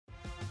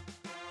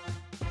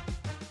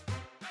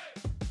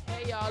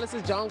Hey y'all, this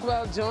is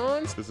Jonquel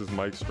Jones. This is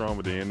Mike Strong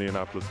with the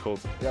Indianapolis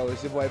Colts. Yo,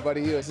 it's your boy Buddy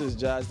Hield. This is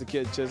Josh the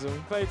Kid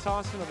Chisholm. Clay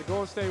Thompson of the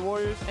Golden State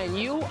Warriors. And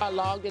you are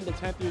logged into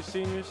 10th year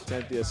seniors.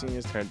 10th year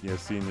seniors. 10th year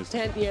seniors.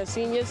 10th year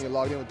seniors. You're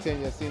logged in with 10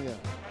 year senior.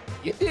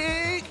 You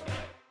dig?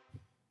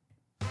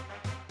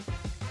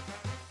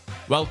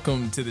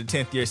 Welcome to the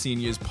 10th Year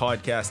Seniors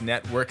Podcast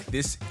Network.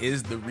 This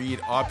is the read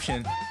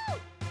option.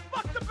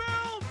 Fuck the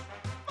Bills!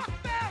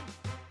 Fuck them!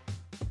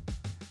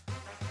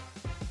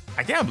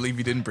 I can't believe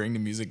you didn't bring the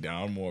music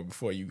down more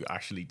before you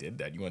actually did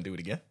that. You want to do it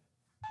again?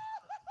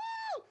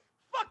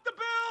 Fuck the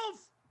Bills!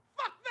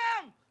 Fuck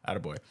them!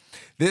 Attaboy.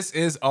 This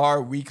is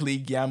our weekly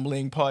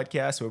gambling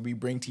podcast where we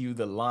bring to you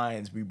the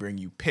lines, we bring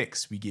you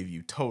picks, we give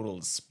you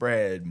totals,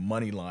 spread,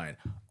 money line,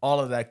 all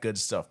of that good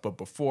stuff. But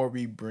before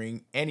we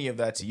bring any of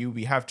that to you,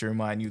 we have to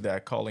remind you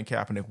that Colin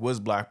Kaepernick was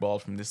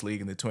blackballed from this league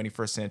in the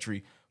 21st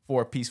century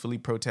for peacefully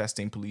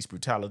protesting police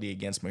brutality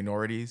against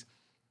minorities.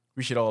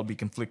 We should all be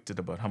conflicted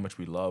about how much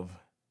we love,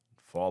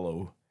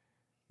 follow,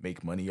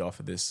 make money off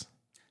of this,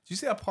 Did you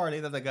see that parlay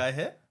that the guy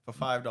hit for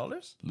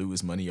 $5?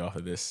 lose money off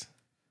of this.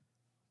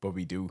 But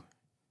we do.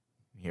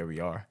 Here we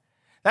are.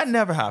 That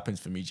never happens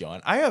for me,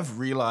 John. I have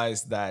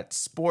realized that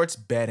sports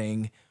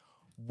betting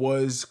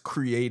was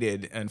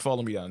created, and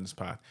follow me down this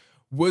path,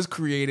 was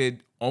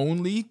created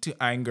only to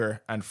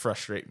anger and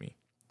frustrate me.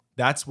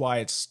 That's why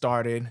it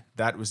started.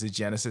 That was the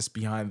genesis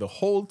behind the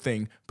whole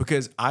thing,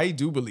 because I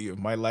do believe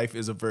my life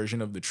is a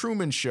version of the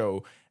Truman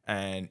Show,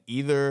 and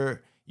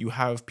either you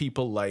have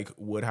people like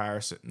Ed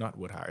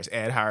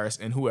Harris,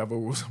 and whoever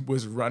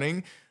was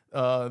running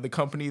the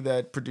company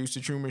that produced the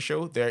Truman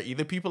Show. There are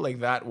either people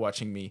like that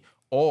watching me,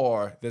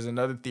 or there's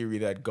another theory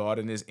that God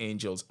and his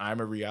angels, I'm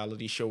a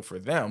reality show for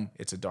them.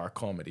 It's a dark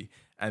comedy,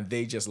 and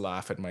they just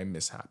laugh at my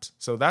mishaps.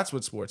 So that's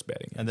what sports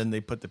betting is. And then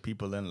they put the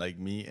people in like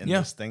me in Yeah.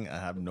 this thing. I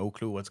have no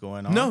clue what's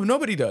going on. No,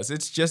 nobody does.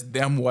 It's just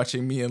them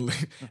watching me,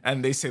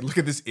 and they say, look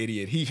at this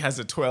idiot. He has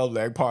a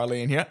 12-leg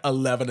parlay in here.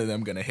 11 of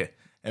them going to hit.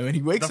 And when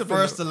he wakes The up,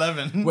 first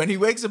 11. when he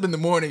wakes up in the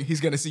morning,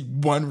 he's gonna see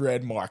one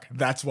red mark.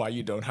 That's why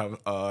you don't have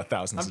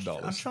thousands of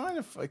dollars. I'm trying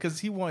to, because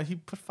he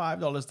put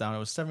 $5 down. It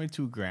was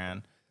 72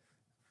 grand.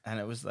 And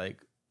it was like,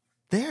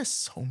 There's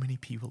so many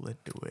people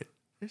that do it.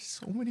 There's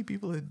so many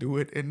people that do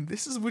it, and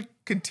this is what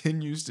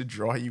continues to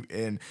draw you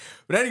in.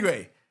 But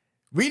anyway,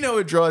 we know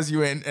it draws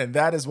you in, and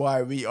that is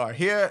why we are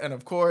here. And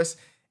of course,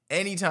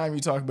 anytime you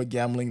talk about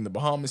gambling in the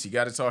Bahamas, you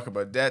got to talk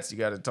about debts. You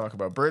got to talk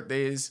about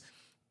birthdays.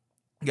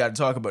 You got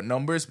to talk about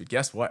numbers. But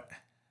guess what?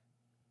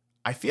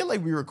 I feel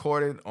like we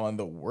recorded on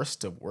the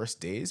worst of worst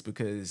days,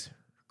 because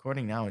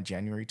recording now on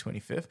January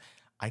 25th,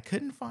 I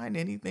couldn't find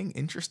anything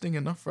interesting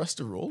enough for us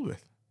to roll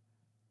with.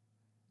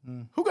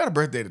 Who got a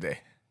birthday today?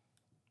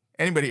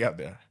 Anybody out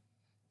there?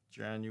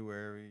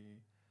 January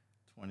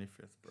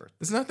 25th birthday.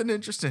 There's nothing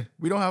interesting.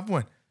 We don't have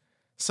one.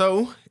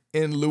 So,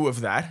 in lieu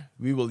of that,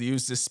 we will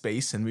use this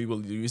space and we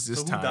will use this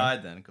So who time.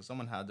 died then? Because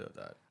someone had to have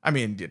died. I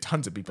mean, yeah,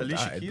 tons of people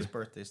Alicia died. Keys' but-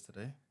 birthday's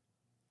today.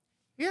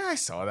 Yeah, I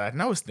saw that.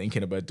 And I was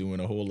thinking about doing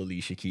a whole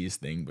Alicia Keys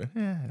thing, but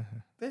No.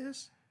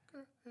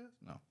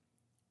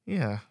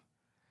 yeah.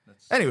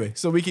 Anyway,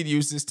 so we could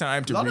use this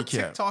time to A lot of recap.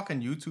 TikTok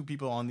and YouTube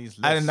people on these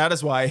lists. And that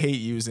is why I hate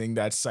using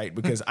that site,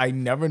 because I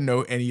never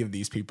know any of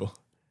these people.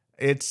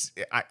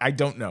 I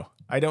don't know.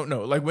 I don't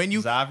know. Like when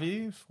you,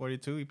 Xavi,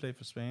 42, he played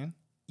for Spain.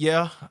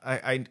 yeah,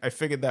 I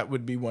figured that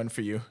would be one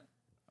for you.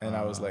 And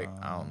I was like,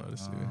 I don't know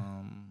this dude.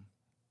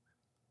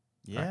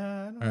 Yeah, I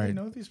don't All really right.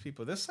 know these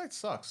people. This site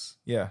sucks.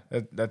 Yeah,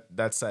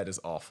 that site is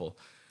awful.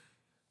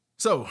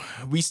 So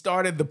we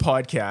started the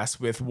podcast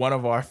with one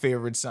of our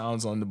favorite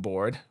sounds on the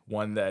board,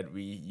 one that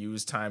we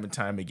use time and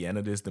time again.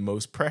 It is the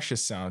most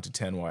precious sound to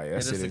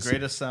 10YS. It is the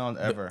greatest sound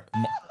ever.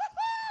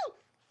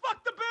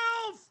 Fuck the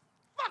Bills!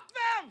 Fuck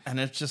them! And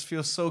it just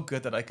feels so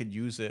good that I could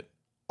use it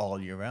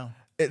all year round.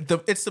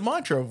 It's the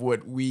mantra of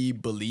what we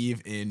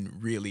believe in,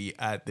 really,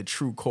 at the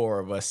true core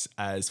of us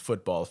as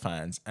football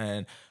fans.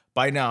 And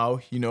by now,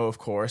 you know, of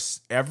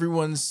course,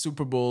 everyone's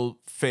Super Bowl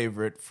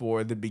favorite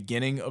for the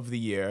beginning of the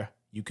year.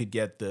 You could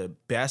get the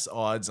best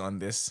odds on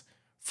this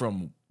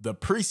from the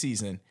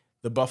preseason.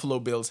 The Buffalo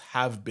Bills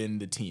have been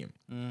the team.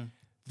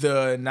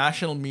 The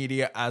national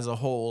media as a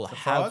whole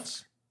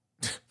Frauds?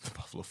 the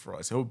Buffalo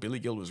Frauds. Oh, Billy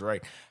Gill was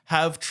right.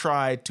 Have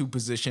tried to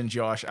position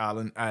Josh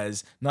Allen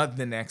as not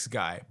the next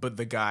guy, but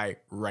the guy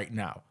right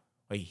now.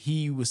 Like,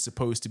 he was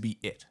supposed to be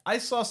it. I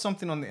saw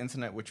something on the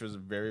internet which was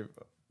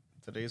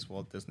today's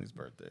Walt Disney's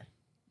birthday.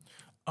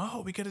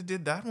 Oh, we could have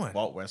did that one.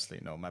 Walt Wesley.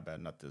 No, my bad,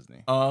 not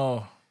Disney.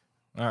 Oh,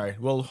 all right.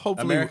 Well,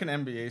 hopefully, American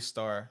NBA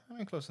star. I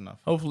mean, close enough.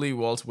 hopefully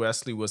Walt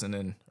Wesley wasn't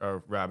in a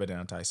rabid I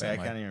anti-Semite.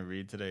 can't even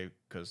read today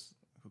because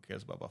who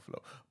cares about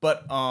Buffalo?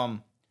 But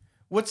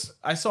what's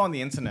I saw on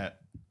the internet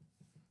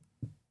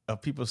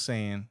of people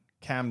saying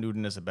Cam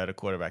Newton is a better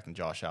quarterback than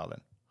Josh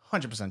Allen.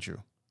 100% true.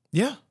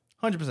 Yeah.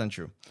 100%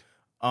 true.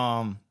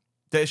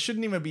 There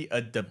shouldn't even be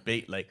a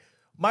debate. Like,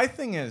 my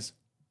thing is,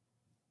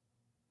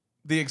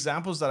 the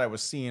examples that I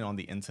was seeing on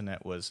the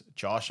internet was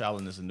Josh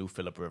Allen is a new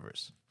Phillip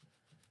Rivers,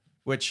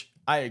 which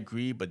I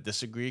agree but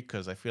disagree,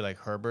 because I feel like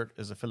Herbert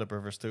is a Phillip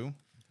Rivers too.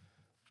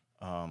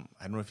 I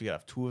don't know if you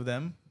have two of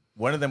them.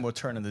 One of them will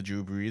turn into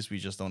Drew Brees. We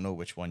just don't know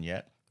which one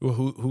yet. Well,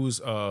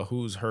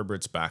 who's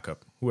Herbert's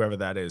backup? Whoever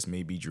that is,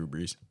 maybe Drew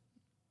Brees.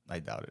 I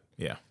doubt it.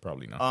 Yeah,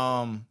 probably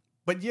not.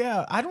 But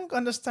yeah, I don't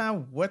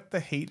understand what the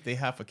hate they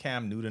have for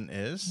Cam Newton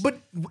is. But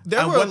there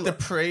and were what the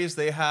praise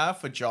they have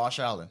for Josh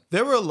Allen.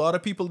 there were a lot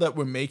of people that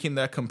were making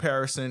that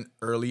comparison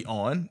early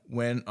on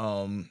when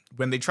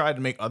they tried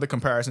to make other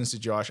comparisons to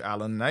Josh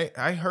Allen. And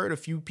I heard a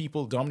few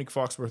people, Dominic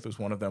Foxworth was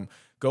one of them,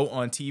 go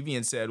on TV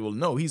and said, well,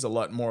 no, he's a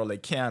lot more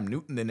like Cam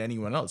Newton than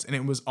anyone else. And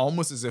it was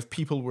almost as if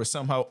people were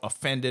somehow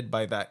offended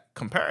by that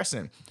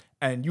comparison.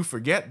 And you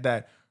forget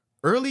that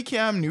early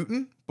Cam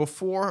Newton,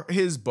 before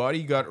his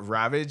body got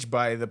ravaged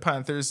by the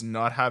Panthers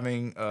not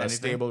having a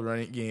stable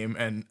running game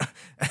and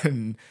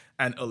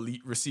an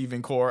elite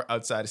receiving core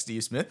outside of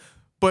Steve Smith,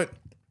 but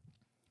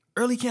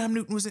early Cam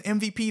Newton was an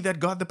MVP that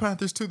got the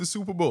Panthers to the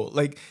Super Bowl.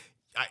 Like,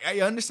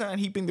 I understand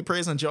heaping the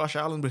praise on Josh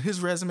Allen, but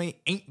his resume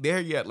ain't there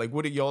yet. Like,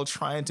 what are y'all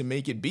trying to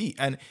make it be?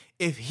 And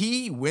if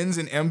he wins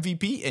an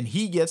MVP and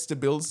he gets the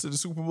Bills to the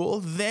Super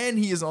Bowl, then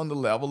he is on the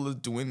level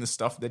of doing the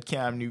stuff that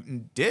Cam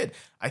Newton did.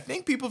 I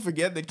think people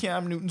forget that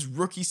Cam Newton's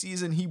rookie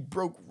season, he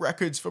broke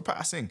records for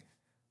passing.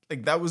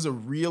 Like, that was a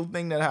real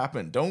thing that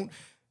happened. Don't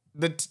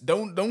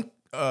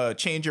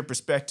change your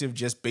perspective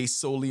just based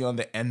solely on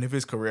the end of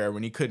his career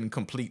when he couldn't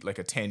complete like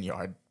a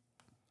 10-yard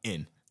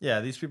in.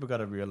 Yeah, these people got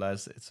to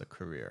realize it's a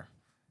career.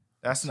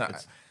 That's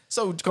not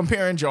so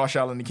comparing Josh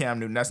Allen to Cam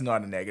Newton, that's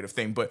not a negative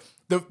thing. But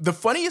the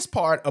funniest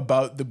part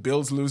about the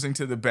Bills losing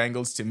to the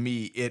Bengals, to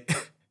me,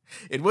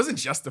 it wasn't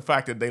just the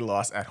fact that they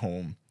lost at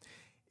home.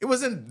 It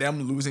wasn't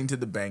them losing to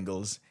the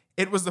Bengals.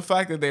 It was the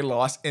fact that they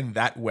lost in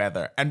that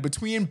weather. And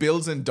between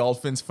Bills and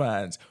Dolphins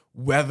fans,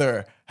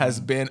 weather has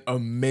been a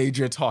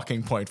major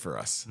talking point for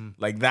us.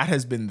 Like, that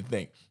has been the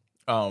thing.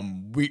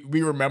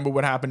 We remember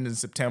what happened in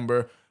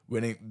September.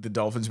 The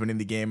Dolphins winning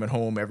the game at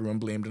home, everyone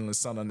blamed it on the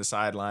sun on the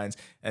sidelines.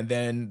 And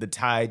then the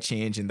tide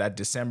changed in that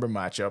December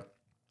matchup.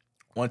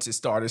 Once it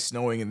started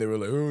snowing and they were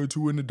like, oh,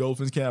 to win, the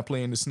Dolphins can't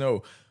play in the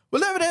snow.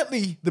 Well,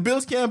 evidently, the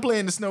Bills can't play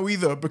in the snow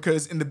either,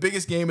 because in the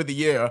biggest game of the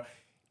year,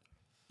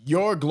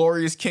 your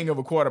glorious king of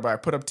a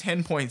quarterback put up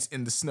 10 points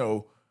in the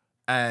snow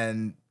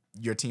and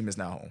your team is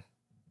now home.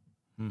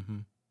 Mm-hmm.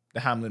 The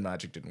Hamlin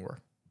magic didn't work.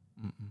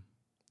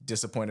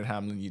 Disappointed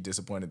Hamlin, you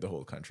disappointed the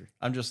whole country.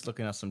 I'm just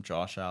looking at some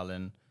Josh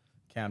Allen,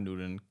 Cam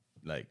Newton,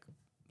 like,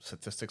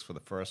 statistics for the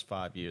first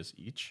 5 years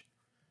each.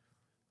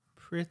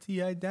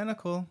 Pretty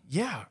identical.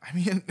 Yeah, I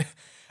mean,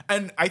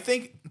 and I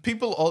think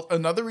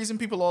another reason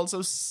people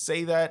also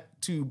say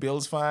that to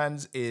Bills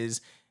fans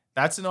is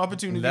that's an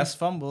opportunity. Less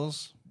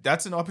fumbles.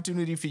 That's an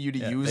opportunity for you to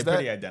use they're that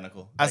pretty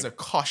identical. as a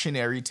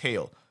cautionary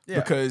tale. Yeah.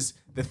 Because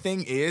the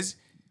thing is,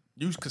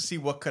 you could see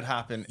what could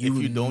happen if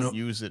you don't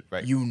use it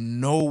right. You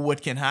know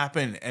what can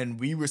happen.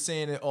 And we were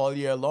saying it all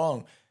year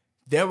long.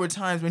 There were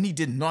times when he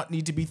did not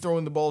need to be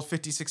throwing the ball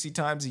 50, 60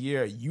 times a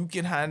year. You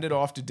can hand it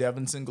off to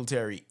Devin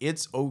Singletary.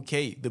 It's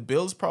okay. The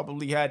Bills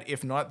probably had,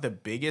 if not the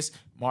biggest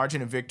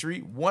margin of victory,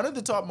 one of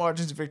the top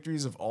margins of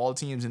victories of all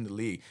teams in the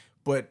league.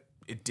 But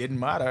it didn't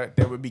matter.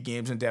 There would be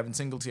games when Devin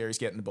Singletary's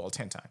getting the ball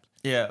 10 times.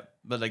 Yeah,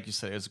 but like you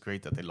said, it's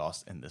great that they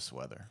lost in this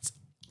weather.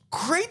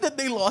 Great that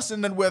they lost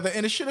in that weather,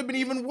 and it should have been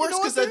even worse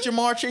because that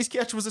Jamar Chase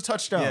catch was a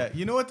touchdown. Yeah,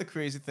 you know what the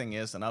crazy thing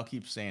is, and I'll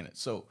keep saying it.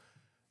 So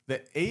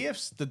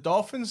the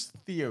Dolphins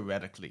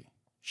theoretically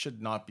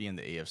should not be in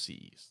the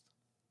AFC East.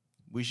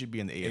 We should be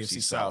in the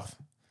AFC South.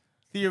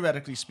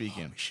 Theoretically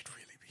speaking. We should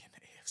really be in the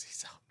AFC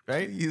South.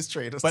 Right? Please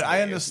trade us. But to I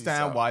the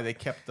understand AFC why they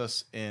kept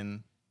us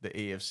in the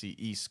AFC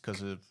East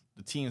because of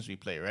the teams we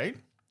play, right?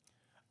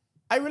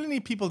 I really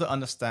need people to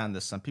understand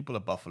this, and people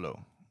of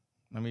Buffalo.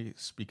 Let me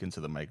speak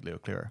into the mic a little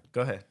clearer.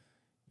 Go ahead.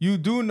 You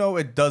do know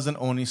it doesn't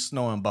only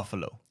snow in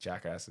Buffalo.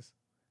 Jackasses.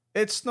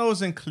 It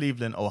snows in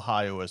Cleveland,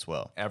 Ohio as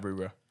well.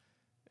 Everywhere.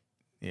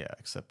 Yeah,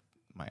 except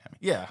Miami.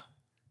 Yeah.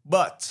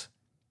 But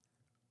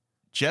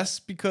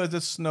just because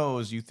it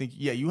snows, you think,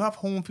 yeah, you have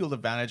home field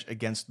advantage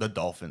against the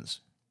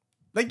Dolphins.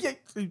 Like, yeah.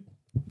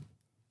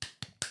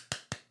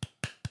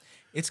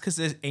 It's because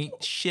there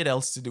ain't shit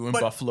else to do in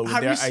But Buffalo with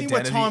have their you seen identity.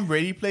 what Tom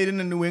Brady played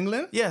in New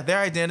England? Yeah, their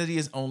identity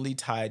is only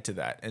tied to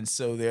that. And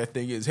so their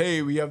thing is,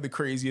 hey, we have the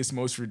craziest,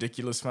 most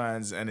ridiculous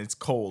fans, and it's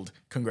cold.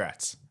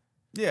 Congrats.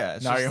 Yeah.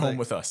 It's Now just you're like, home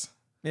with us.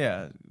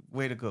 Yeah,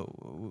 way to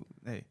go.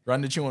 Hey.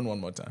 Run the tune one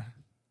more time.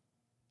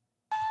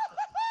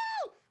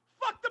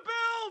 Fuck the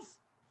Bills!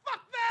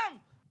 Fuck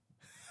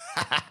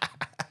them!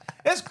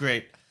 It's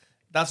great.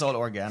 That's all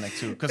organic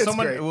too. Because It's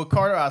someone, great. well,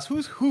 Carter asked,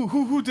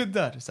 who did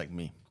that? It's like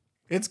me.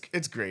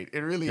 It's great. It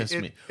really It's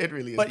is. me. It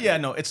really is. But great. yeah,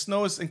 no, it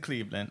snows in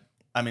Cleveland.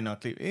 I mean,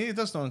 not Cleveland. It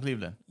does snow in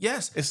Cleveland.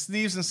 Yes. It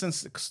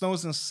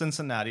snows in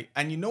Cincinnati.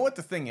 And you know what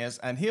the thing is?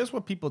 And here's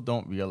what people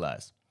don't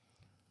realize.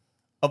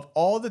 Of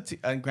all the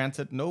and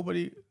granted,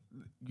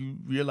 you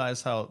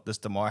realize how this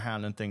DeMar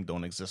Hamlin thing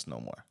don't exist no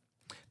more.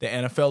 The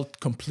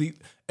NFL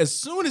as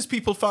soon as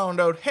people found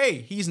out,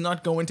 hey, he's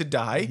not going to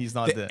die, He's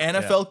not the dead,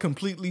 NFL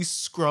completely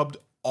scrubbed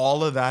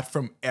all of that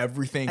from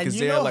everything. And Because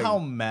you they're know like, how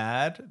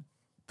mad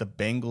the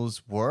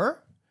Bengals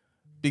were?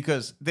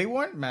 because they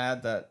weren't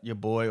mad that your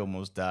boy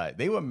almost died.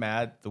 They were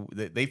mad.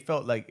 They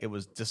felt like it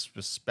was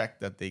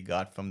disrespect that they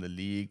got from the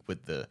league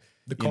with the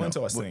coin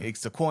toss thing.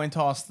 It's the coin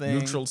toss thing.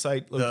 Neutral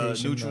site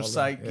location. The neutral all that.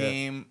 site Yeah.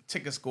 game.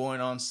 Tickets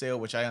going on sale,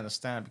 which I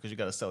understand because you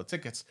got to sell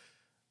tickets.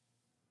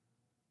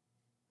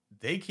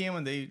 They came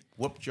and they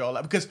whooped y'all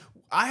out. Because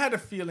I had a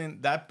feeling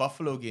that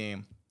Buffalo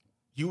game,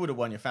 you would have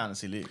won your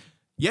fantasy league.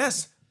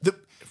 Yes.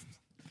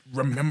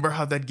 Remember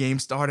how that game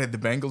started? The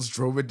Bengals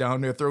drove it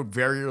down their throat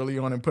very early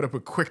on and put up a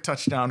quick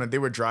touchdown, and they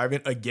were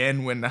driving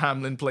again when the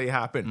Hamlin play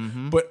happened.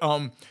 Mm-hmm. But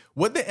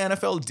what the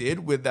NFL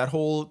did with that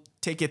whole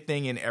ticket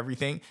thing and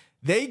everything,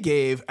 they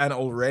gave an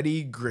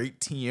already great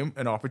team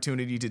an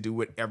opportunity to do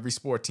what every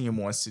sport team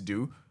wants to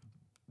do.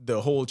 The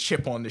whole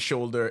chip on the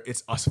shoulder,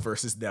 it's us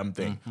versus them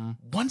thing. Mm-hmm.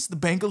 Once the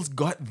Bengals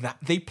got that,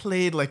 they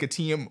played like a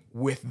team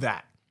with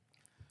that.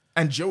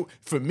 And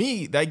for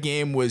me, that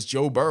game was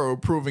Joe Burrow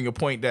proving a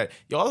point that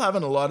y'all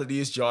having a lot of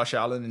these Josh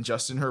Allen and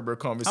Justin Herbert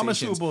conversations. How much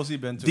Super Bowls he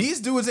been to? These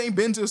dudes ain't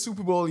been to a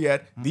Super Bowl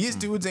yet. These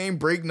dudes ain't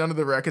break none of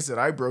the records that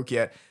I broke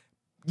yet.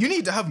 You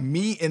need to have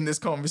me in this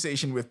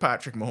conversation with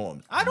Patrick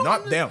Mahomes. I don't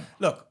not them.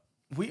 Look,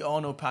 we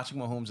all know Patrick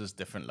Mahomes is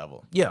different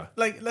level. Yeah.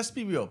 Like, let's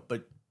be real,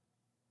 but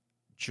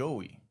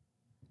Joey.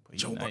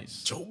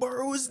 Nice. Joe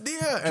Burrow is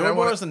there. And Joe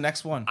Burrow is the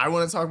next one. I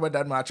want to talk about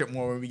that matchup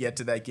more when we get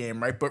to that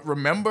game, right? But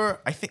remember,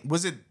 I think,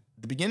 was it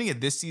the beginning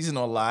of this season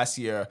or last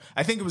year?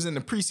 I think it was in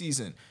the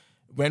preseason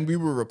when we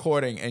were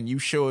recording and you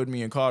showed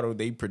me and Cardo,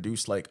 they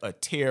produced like a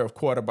tier of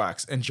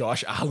quarterbacks and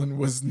Josh Allen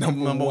was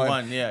number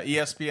one. Yeah.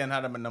 ESPN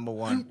had him at number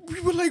one.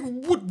 We were like,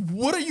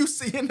 what are you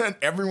seeing that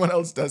everyone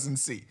else doesn't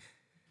see?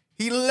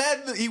 He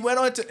went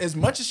on to, as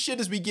much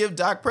shit as we give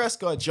Dak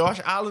Prescott, Josh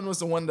Allen was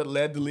the one that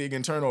led the league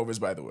in turnovers,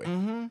 by the way.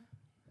 Mm-hmm.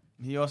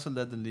 He also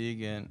led the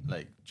league in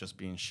like just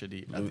being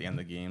shitty at the end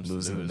of games.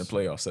 Losing in the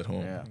playoffs at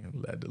home. Yeah. He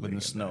led the league in the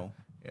in snow.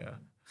 that. Yeah.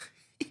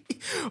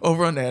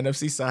 Over on the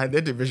NFC side,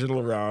 their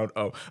divisional round.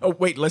 Oh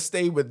wait, let's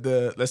stay with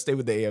the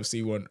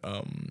AFC one.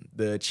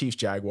 The Chiefs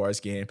Jaguars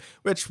game,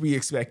 which we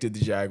expected the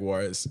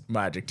Jaguars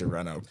magic to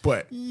run out,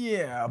 but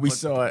yeah, we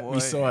saw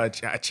a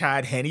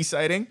Chad Henne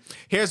sighting.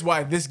 Here's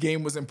why this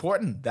game was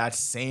important. That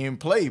same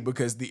play,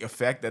 because the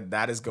effect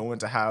that is going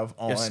to have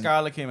on. If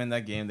Scarlett came in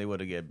that game, they would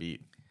have get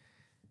beat.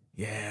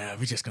 Yeah,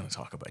 we're just gonna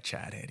talk about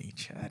Chad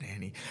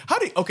Henne.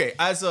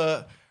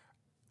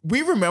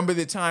 We remember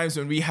the times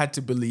when we had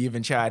to believe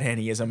in Chad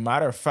Henne. As a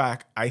matter of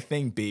fact, I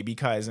think Baby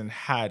Kaizen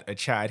had a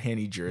Chad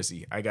Henne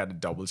jersey. I got to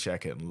double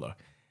check it and look.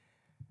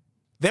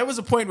 There was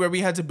a point where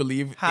we had to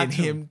believe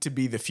him to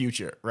be the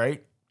future,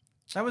 right?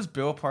 That was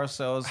Bill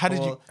Parcells.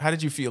 How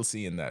did you feel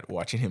seeing that,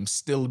 watching him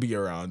still be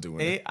around doing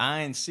it?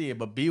 I didn't see it,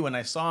 but B, when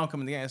I saw him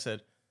coming in the game, I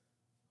said,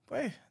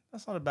 wait,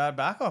 that's not a bad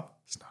backup.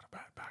 It's not a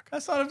bad backup.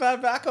 That's not a bad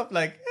backup.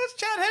 Like, it's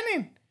Chad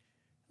Henne.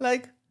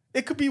 Like,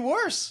 it could be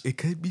worse. It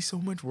could be so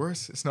much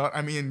worse. It's not,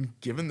 I mean,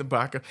 given the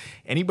backup,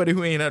 anybody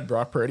who ain't had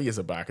Brock Purdy as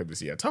a backup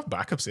this year, tough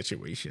backup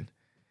situation.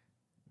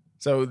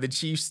 So the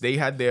Chiefs, they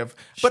had their...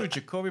 But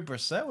Jacoby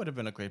Brissett would have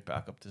been a great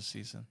backup this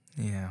season.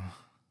 Yeah.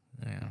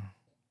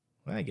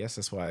 Well, I guess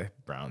that's why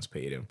Browns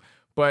paid him.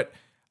 But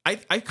I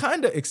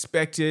kind of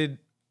expected,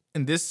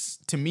 and this,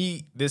 to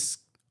me, this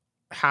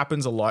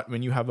happens a lot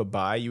when you have a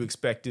bye. You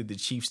expected the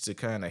Chiefs to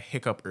kind of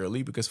hiccup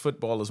early because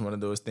football is one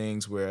of those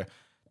things where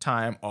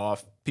time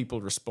off,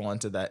 people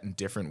respond to that in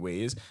different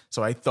ways.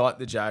 So I thought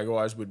the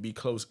Jaguars would be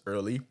close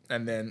early,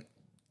 and then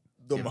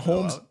the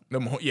Mahomes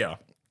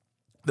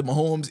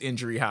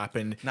injury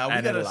happened,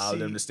 and it allowed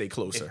them to stay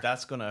closer. If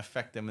that's going to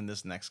affect them in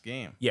this next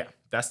game. Yeah,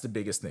 that's the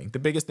biggest thing. The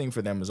biggest thing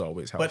for them is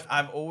always health. But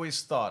I've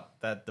always thought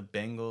that the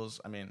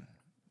Bengals, I mean,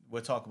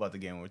 we'll talk about the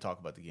game when we talk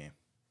about the game.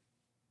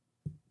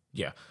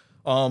 Yeah.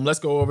 Let's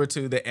go over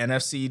to the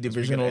NFC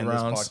divisional end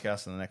rounds. This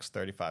podcast in the next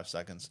 35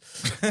 seconds.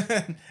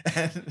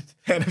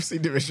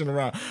 NFC divisional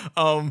round.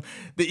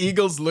 The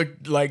Eagles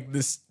looked like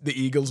the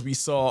Eagles we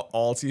saw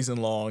all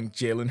season long.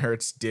 Jalen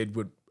Hurts did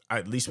what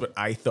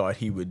I thought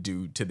he would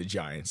do to the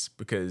Giants,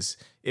 because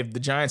if the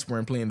Giants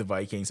weren't playing the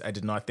Vikings, I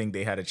did not think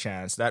they had a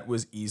chance. That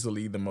was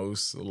easily the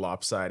most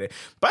lopsided.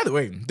 By the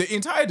way, the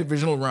entire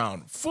divisional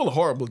round, full of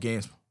horrible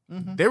games.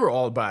 Mm-hmm. They were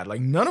all bad. Like,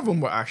 none of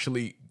them were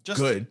actually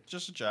good.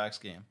 Just a Jags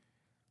game.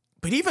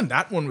 But even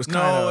that one was kind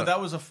of... No,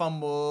 that was a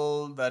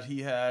fumble that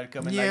he had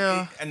coming.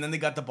 Yeah. And then they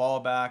got the ball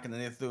back, and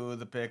then they threw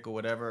the pick or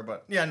whatever.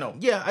 But yeah, no.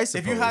 Yeah, I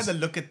suppose. If you had to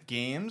look at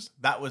games,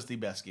 that was the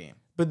best game.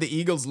 But the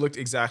Eagles looked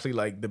exactly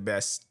like the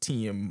best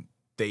team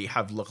they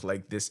have looked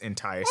like this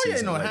entire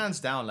season. Oh, yeah, no, hands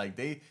down. Like,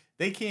 they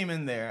came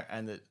in there,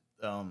 and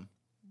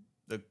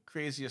the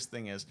craziest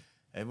thing is,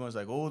 everyone's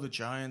like, oh, the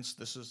Giants,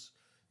 this is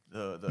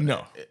the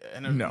No.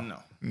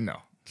 No.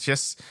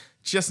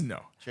 Just no.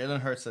 Jalen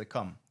Hurts said,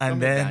 come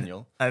And here, then,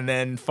 Daniel. and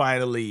then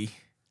finally,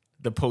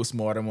 the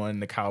postmortem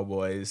on the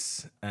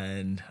Cowboys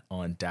and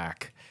on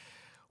Dak.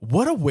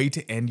 What a way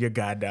to end your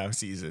goddamn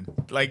season.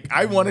 Like,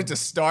 I wanted to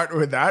start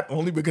with that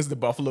only because the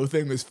Buffalo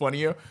thing was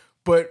funnier.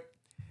 But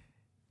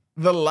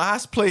the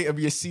last play of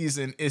your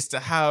season is to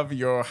have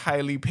your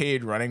highly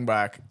paid running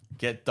back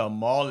get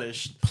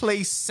demolished.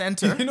 Play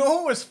center. You know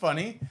what was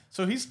funny?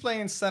 So he's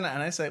playing center,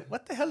 and I said,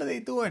 what the hell are they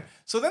doing?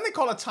 So then they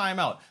call a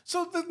timeout.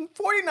 So the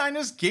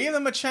 49ers gave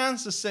them a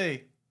chance to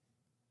say,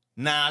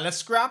 nah, let's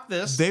scrap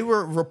this. There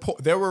were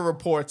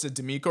reports that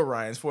D'Amico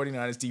Ryans,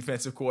 49ers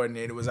defensive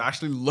coordinator, was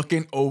actually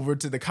looking over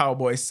to the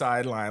Cowboys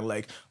sideline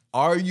like,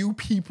 are you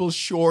people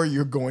sure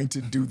you're going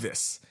to do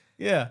this?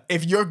 Yeah.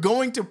 If you're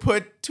going to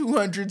put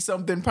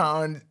 200-something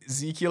pound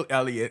Ezekiel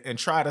Elliott and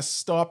try to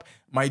stop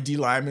my D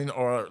linemen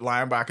or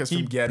linebackers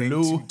from getting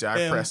to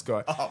Dak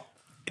Prescott,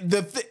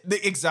 the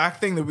exact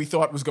thing that we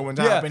thought was going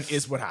to happen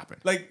is what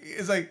happened. Like,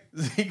 it's like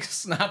Zeke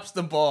snaps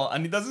the ball,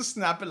 and he doesn't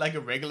snap it like a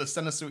regular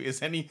center, so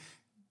it's any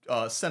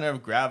center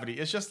of gravity.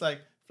 It's just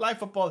like, fly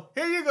football,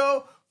 here you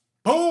go,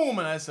 boom.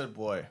 And I said,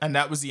 boy. And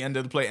that was the end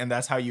of the play, and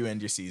that's how you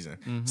end your season.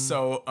 Mm-hmm.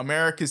 So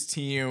America's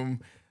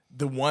team,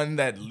 the one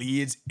that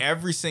leads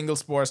every single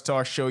sports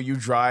talk show, you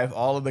drive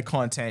all of the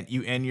content,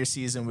 you end your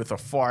season with a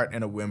fart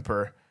and a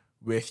whimper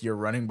with your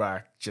running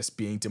back just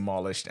being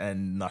demolished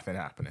and nothing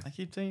happening. I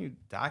keep telling you,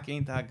 Dak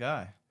ain't that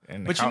guy.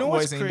 And But the you know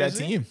what's Cowboys ain't that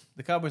crazy? team.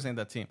 The Cowboys ain't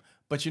that team.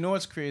 But you know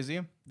what's crazy?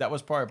 That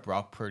was probably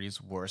Brock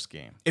Purdy's worst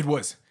game. It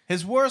was.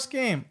 His worst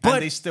game, But-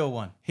 and they still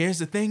won. Here's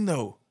the thing,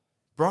 though.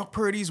 Brock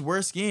Purdy's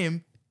worst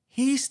game,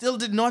 he still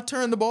did not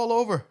turn the ball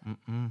over.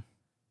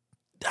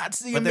 That's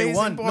the But they amazing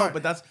won. part. No,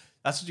 but that's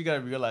what you got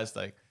to realize.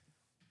 Like,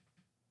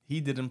 he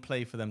didn't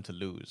play for them to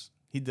lose.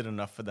 He did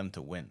enough for them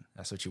to win.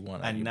 That's what you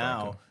want. And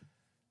now,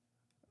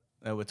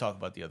 we'll talk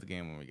about the other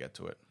game when we get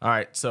to it. All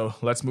right, so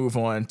let's move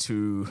on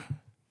to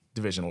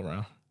divisional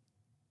round.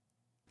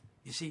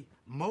 You see,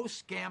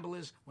 most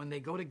gamblers, when they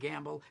go to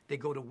gamble, they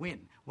go to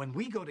win. When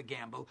we go to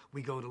gamble,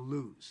 we go to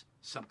lose,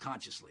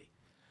 subconsciously.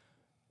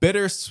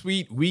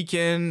 Bittersweet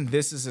weekend.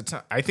 This is a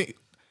time, I think,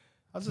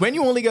 when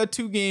you only got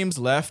 2 games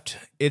left,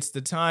 it's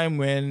the time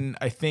when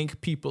I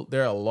think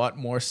there are a lot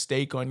more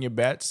stake on your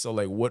bets. So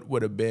like what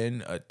would have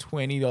been a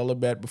 $20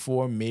 bet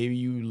before, maybe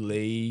you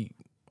lay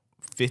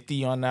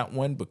 50 on that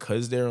one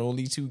because there are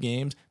only 2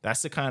 games.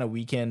 That's the kind of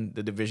weekend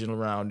the divisional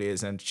round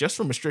is. And just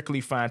from a strictly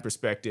fan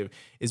perspective,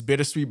 it's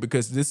bittersweet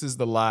because this is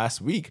the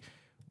last week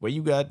where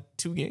you got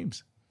 2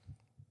 games.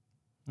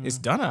 It's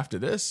done after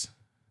this.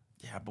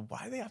 Yeah, but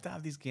why do they have to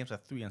have these games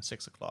at 3 and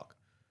 6 o'clock?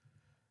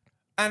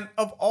 And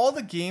of all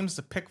the games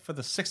to pick for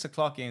the 6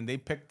 o'clock game, they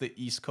picked the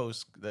East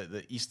Coast,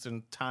 the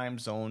Eastern Time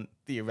Zone,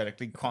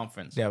 theoretically,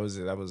 conference. That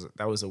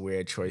was a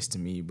weird choice to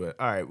me, but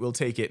all right, we'll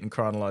take it in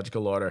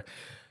chronological order.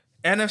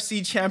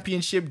 NFC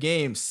Championship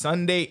game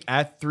Sunday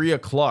at 3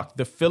 o'clock.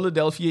 The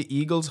Philadelphia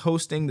Eagles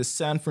hosting the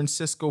San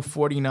Francisco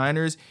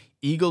 49ers.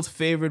 Eagles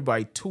favored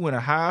by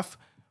 2.5.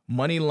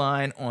 Money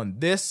line on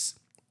this.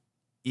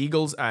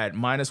 Eagles at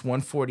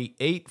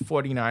 -148.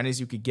 49ers,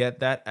 you could get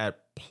that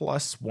at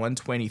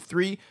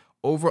 +123.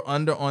 Over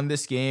under on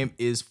this game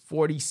is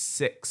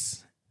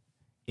 46.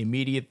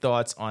 Immediate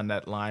thoughts on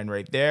that line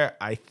right there.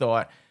 I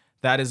thought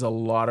that is a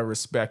lot of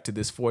respect to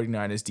this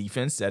 49ers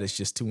defense. That is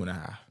just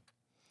 2.5.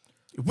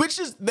 Which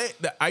is,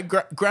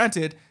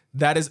 granted,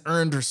 that is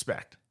earned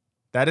respect.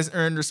 That is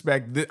earned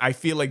respect. I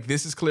feel like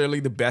this is clearly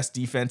the best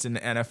defense in the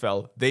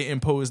NFL. They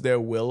impose their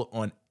will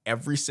on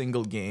every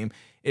single game.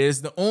 It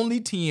is the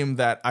only team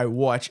that I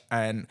watch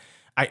and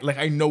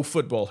I know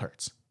football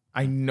hurts.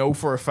 I know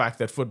for a fact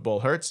that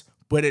football hurts,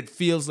 but it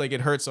feels like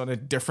it hurts on a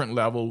different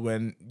level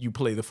when you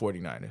play the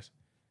 49ers.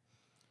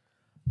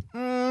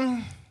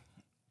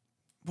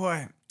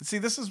 Boy, see,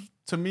 this is,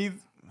 to me,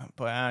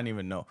 boy, I don't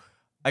even know.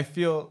 I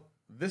feel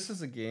this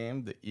is a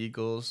game the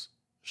Eagles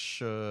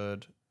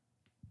should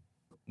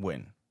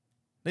win.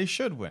 They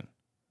should win.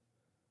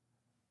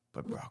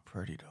 But Brock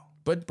Purdy, though.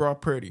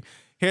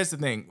 Here's the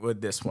thing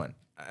with this one.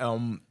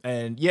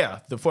 And yeah,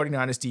 the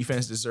 49ers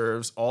defense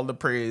deserves all the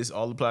praise,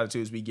 all the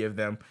platitudes we give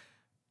them.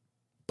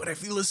 But I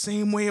feel the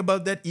same way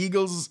about that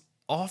Eagles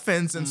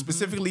offense and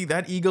specifically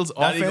that Eagles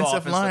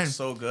offensive line. Looks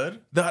so good.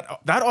 That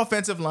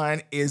offensive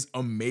line is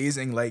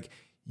amazing. Like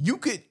you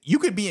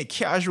could be a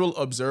casual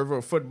observer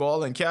of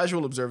football, and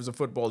casual observers of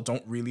football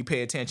don't really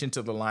pay attention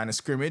to the line of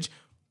scrimmage,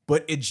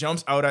 but it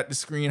jumps out at the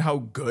screen how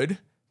good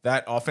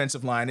that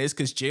offensive line is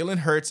because Jalen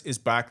Hurts is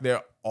back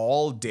there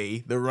all day.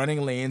 The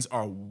running lanes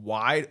are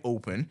wide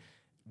open.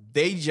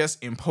 They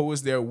just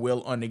impose their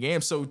will on the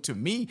game. So to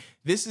me,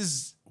 this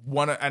is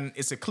and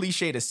it's a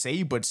cliche to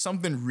say, but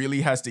something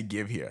really has to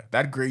give here.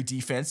 That great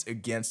defense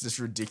against this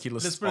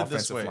ridiculous Let's put it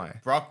this offensive way.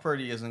 line. Brock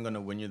Purdy isn't going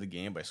to win you the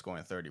game by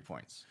scoring 30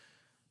 points.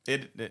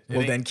 Well,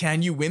 then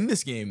can you win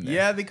this game then?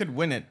 Yeah, they could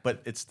win it,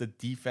 but it's the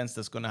defense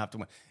that's going to have to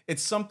win.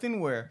 It's something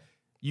where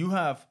you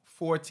have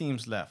 4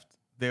 teams left.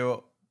 There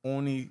are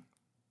only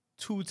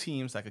 2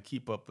 teams that could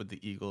keep up with the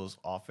Eagles'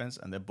 offense,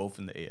 and they're both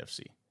in the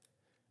AFC.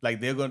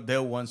 Like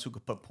they're ones who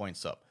could put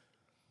points up.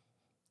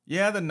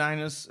 Yeah, the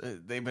Niners,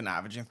 they've been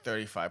averaging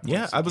 35 points.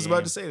 Yeah, I was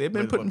about to say, they've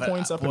been putting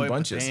points up in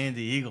bunches. And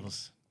the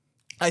Eagles.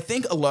 I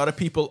think a lot of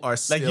people are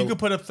still... Like, you could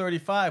put up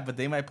 35, but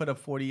they might put up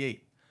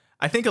 48.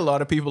 I think a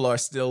lot of people are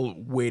still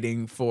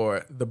waiting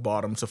for the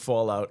bottom to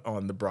fall out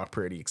on the Brock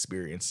Purdy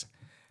experience.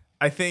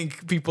 I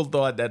think people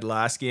thought that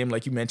last game,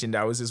 like you mentioned,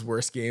 that was his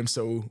worst game.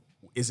 So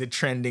is it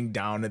trending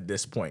down at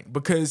this point?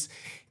 Because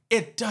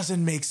it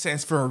doesn't make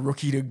sense for a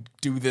rookie to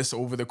do this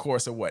over the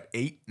course of what,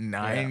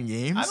 8-9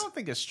 games? I don't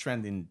think it's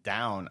trending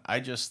down. I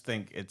just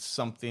think it's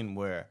something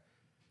where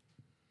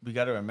we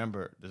got to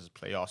remember this is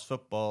playoffs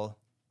football.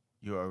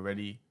 You're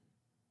already,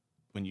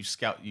 when you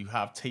scout, you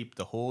have tape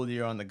the whole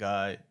year on the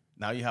guy.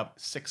 Now you have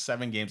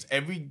 6-7 games.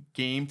 Every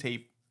game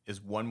tape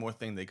is one more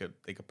thing they could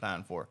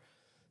plan for.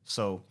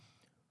 So,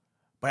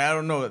 but I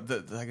don't know.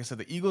 Like I said,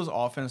 the Eagles'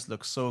 offense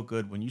looks so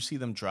good. When you see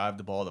them drive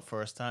the ball the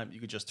first time, you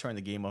could just turn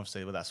the game off and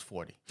say, well, that's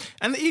 40.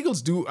 And the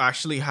Eagles do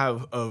actually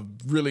have a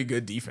really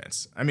good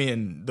defense. I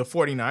mean, the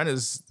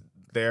 49ers,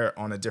 they're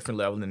on a different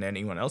level than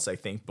anyone else, I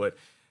think. But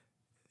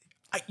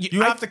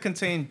you have to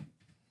contain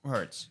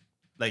Hurts.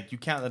 Like, you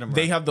can't let them run.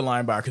 They have the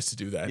linebackers to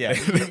do that. Yeah,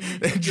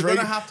 you're going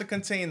to have to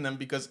contain them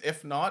because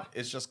if not,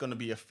 it's just going to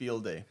be a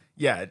field day.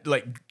 Yeah,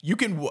 like you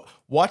can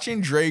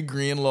watching Dre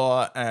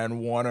Greenlaw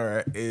and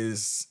Warner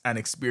is an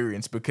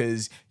experience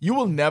because you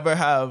will never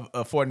have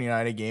a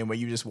 49er game where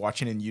you're just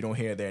watching and you don't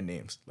hear their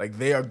names. Like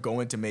they are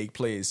going to make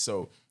plays.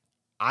 So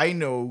I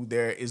know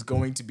there is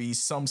going to be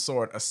some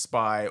sort of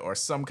spy or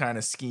some kind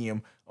of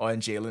scheme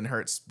on Jalen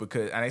Hurts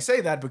and I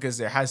say that because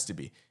there has to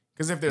be.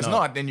 Because if there's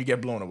not, then you get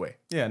blown away.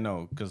 Yeah,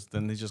 no, because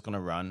then they're just going to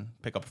run,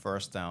 pick up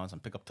first downs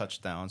and pick up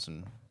touchdowns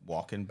and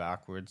walk in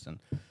backwards. And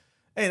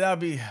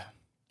hey,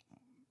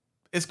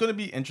 it's going to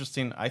be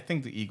interesting. I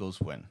think the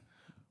Eagles win.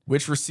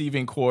 Which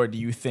receiving core do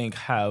you think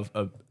has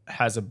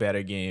a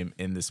better game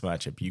in this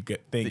matchup? You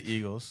think the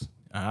Eagles.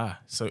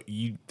 So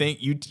you think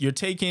you're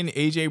taking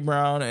AJ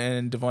Brown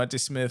and Devontae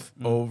Smith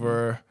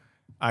over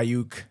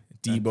Ayuk,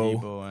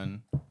 Debo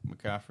and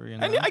McCaffrey.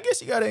 And I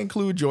guess you got to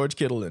include George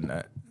Kittle in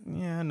that.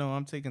 Yeah, no,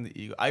 I'm taking the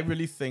Eagles. I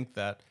really think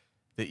that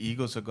the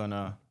Eagles are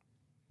gonna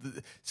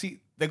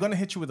they're gonna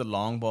hit you with a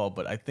long ball,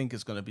 but I think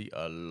it's gonna be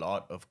a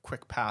lot of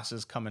quick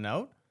passes coming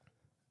out,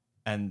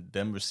 and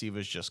them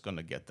receivers just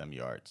gonna get them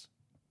yards.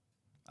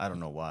 I don't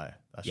know why.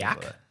 That's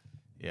yak?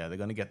 Yeah, they're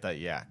gonna get that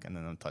yak and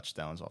then them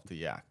touchdowns off the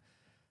yak.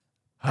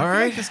 All I feel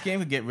right, like this game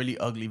could get really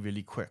ugly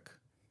really quick.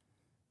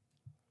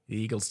 The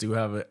Eagles do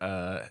have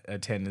a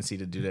tendency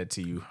to do that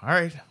to you. All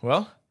right,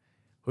 well,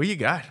 who you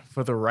got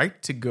for the right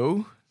to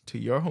go to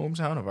your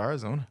hometown of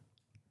Arizona?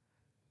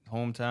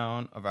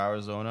 Hometown of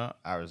Arizona.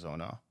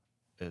 Arizona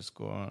is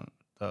going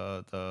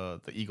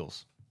the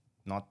Eagles,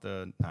 not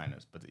the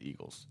Niners, but the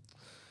Eagles.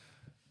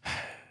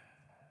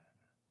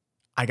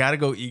 I gotta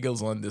go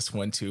Eagles on this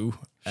one too.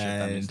 Shit,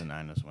 that means the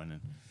Niners winning.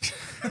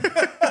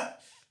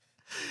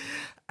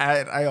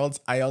 And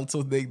I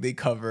also think they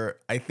cover.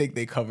 I think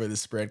they cover the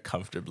spread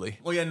comfortably.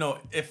 Well, yeah, no.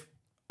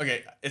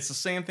 It's the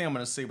same thing I'm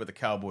gonna say with the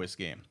Cowboys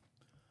game.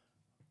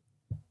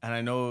 And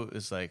I know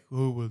it's like,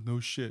 oh well, no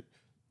shit.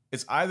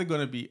 It's either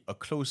gonna be a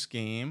close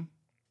game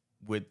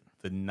with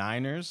the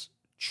Niners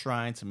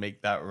trying to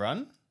make that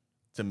run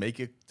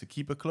to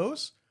keep it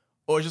close,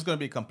 or it's just gonna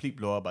be a complete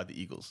blowout by the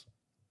Eagles.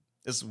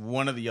 It's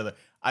one or the other.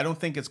 I don't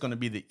think it's gonna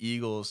be the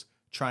Eagles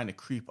trying to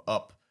creep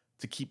up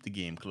to keep the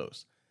game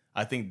close.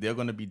 I think they're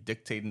going to be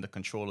dictating the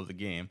control of the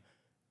game,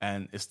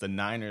 and it's the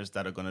Niners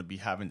that are going to be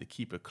having to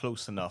keep it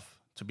close enough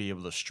to be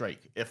able to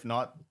strike. If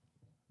not,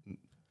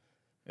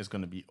 it's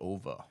going to be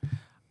over.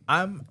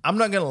 I'm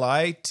not gonna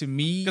lie. To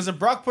me, Because if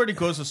Brock Purdy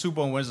goes to the Super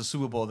Bowl and wins the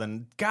Super Bowl,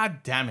 then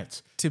God damn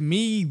it, to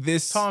me,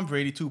 this Tom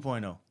Brady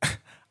 2.0.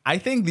 I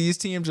think these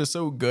teams are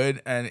so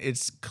good and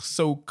it's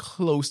so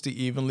close to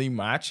evenly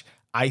matched.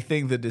 I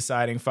think the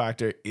deciding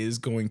factor is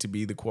going to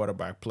be the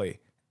quarterback play.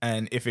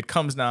 And if it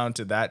comes down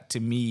to that, to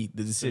me,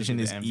 the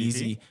decision is MVP?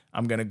 easy.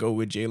 I'm gonna go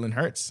with Jalen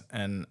Hurts,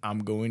 and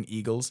I'm going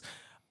Eagles.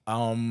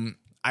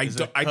 Is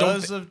it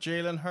because of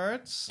Jalen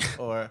Hurts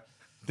or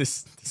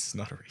This is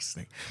not a race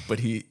thing,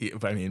 but we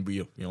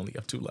only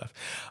have 2 left.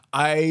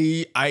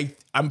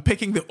 I'm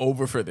picking the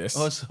over for this.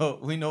 oh, so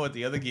we know what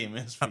the other game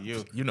is for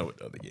you. You know what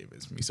the other game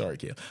is for me. Sorry,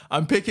 Kale.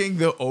 I'm picking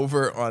the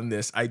over on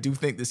this. I do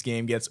think this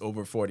game gets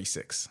over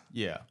 46.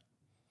 Yeah.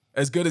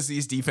 As good as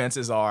these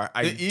defenses are,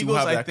 I The do Eagles,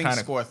 have that I think, kind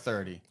of. score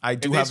 30. I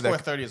do if have they score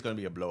that- 30, it's going to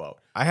be a blowout.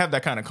 I have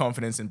that kind of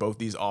confidence in both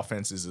these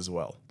offenses as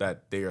well,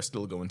 that they are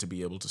still going to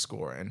be able to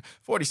score. And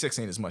 46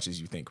 ain't as much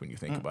as you think when you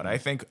think about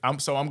it.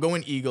 I'm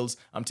going Eagles.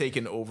 I'm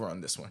taking the over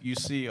on this one. You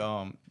see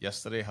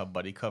yesterday how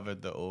Buddy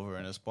covered the over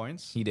in his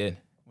points He did.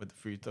 with the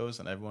free throws,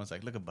 and everyone's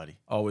like, look at Buddy.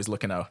 Always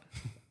looking out.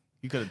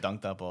 He could have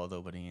dunked that ball,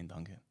 though, but he ain't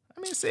dunk it. I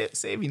mean,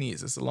 save your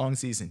knees. It's a long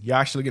season. You're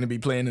actually going to be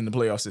playing in the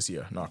playoffs this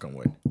year. Knock on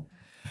wood.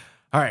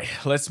 All right,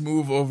 let's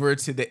move over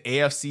to the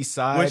AFC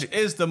side. Which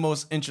is the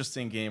most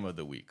interesting game of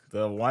the week.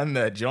 The one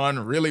that John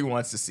really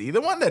wants to see. The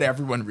one that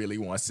everyone really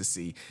wants to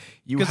see.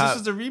 Because this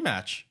is the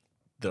rematch.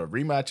 the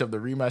rematch of the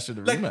rematch of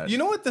the Like, rematch. you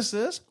know what this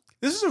is?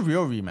 This is a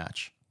real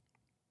rematch.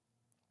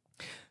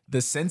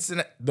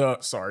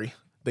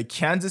 The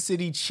Kansas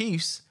City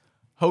Chiefs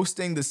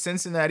hosting the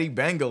Cincinnati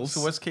Bengals.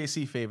 So what's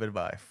KC favored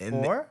by? In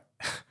the- 4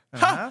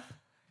 and a half?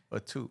 Or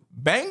 2?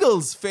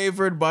 Bengals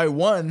favored by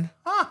 1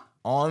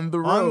 on the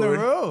road. On the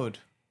road.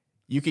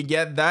 You could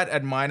get that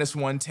at minus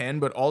 110,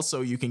 but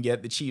also you can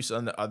get the Chiefs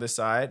on the other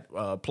side,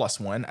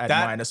 +1 at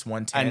minus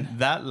 110. And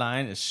that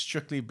line is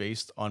strictly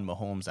based on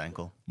Mahomes'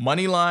 ankle.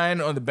 Money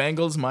line on the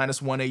Bengals,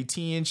 minus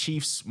 118.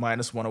 Chiefs,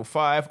 minus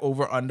 105.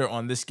 Over-under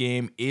on this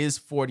game is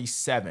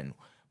 47.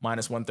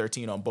 Minus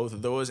 113 on both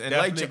of those. And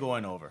Definitely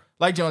going over.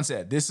 Like John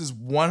said, this is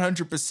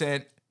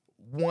 100%.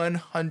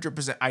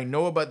 100%. I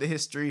know about the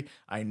history.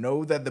 I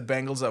know that the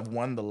Bengals have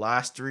won the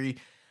last 3.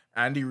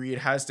 Andy Reid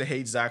has to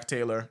hate Zach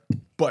Taylor.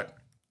 But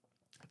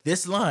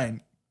this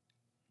line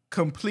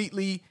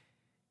completely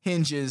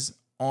hinges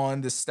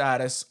on the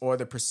status or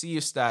the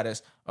perceived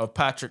status of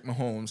Patrick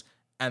Mahomes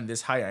and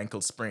this high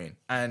ankle sprain.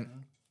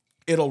 And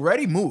it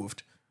already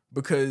moved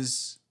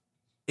because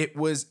it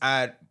was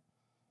at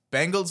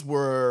Bengals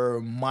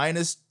were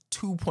minus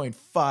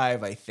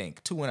 2.5, I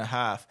think,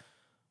 2.5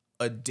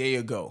 a day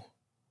ago.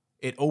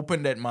 It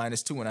opened at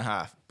minus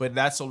 2.5, but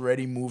that's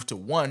already moved to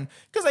 1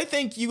 because I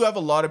think you have a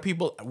lot of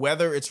people,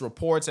 whether it's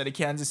reports out of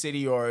Kansas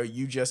City or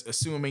you just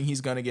assuming he's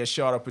going to get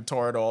shot up with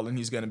Toradol and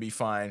he's going to be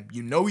fine.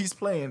 You know he's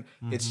playing.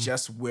 It's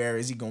just where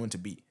is he going to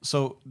be?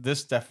 So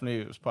this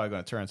definitely was probably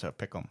going to turn into a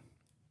pick 'em.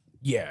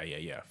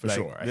 Yeah, for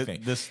sure. I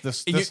think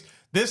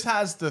This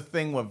has the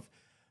thing of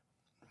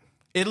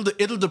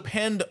it'll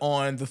depend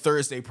on the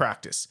Thursday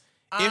practice.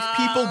 If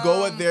people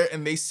go out there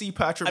and they see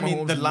Patrick Mahomes, I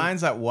mean, the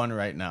line's at 1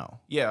 right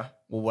now. yeah.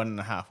 Well, 1.5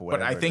 or But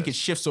whatever. I think it is.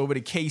 shifts over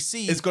to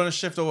KC. It's going to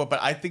shift over, but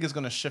I think it's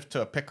going to shift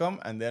to a pick 'em,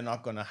 and they're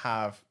not going to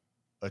have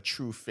a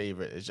true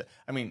favorite. It's just,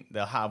 I mean,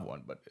 they'll have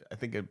one, but I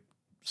think it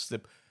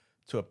slip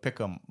to a pick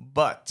 'em.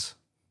 But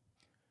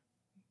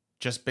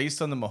just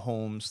based on the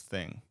Mahomes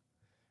thing,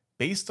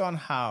 based on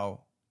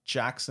how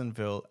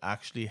Jacksonville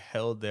actually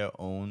held their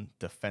own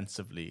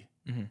defensively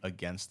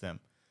against them,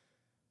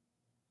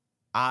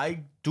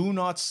 I do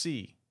not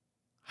see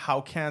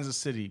how Kansas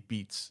City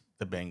beats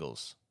the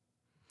Bengals.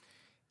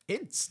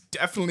 It's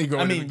definitely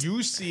going I to mean, be.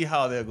 you see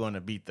how they're going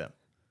to beat them.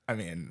 I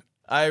mean,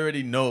 I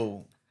already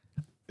know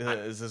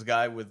is this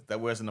guy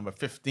that wears the number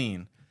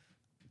 15.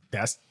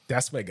 that's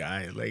my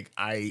guy. Like,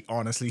 I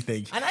honestly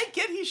think. And I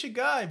get he's your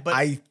guy, but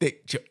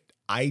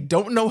I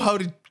don't know how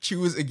to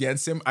choose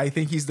against him. I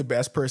think he's the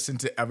best person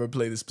to ever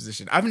play this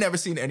position. I've never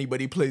seen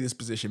anybody play this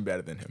position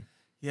better than him.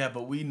 yeah,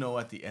 but we know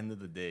at the end of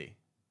the day,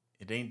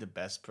 it ain't the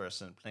best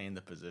person playing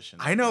the position.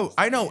 I know.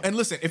 And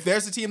listen, if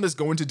there's a team that's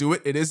going to do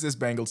it, it is this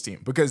Bengals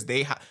team because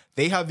they have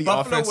the Buffalo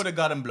offense. would have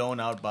got him blown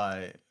out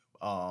by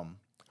Well,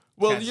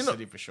 Kansas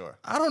City for sure.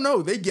 I don't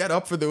know. They get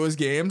up for those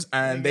games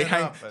and They they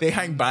get up, but-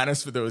 hang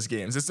banners for those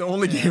games. It's the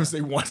only games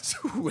they want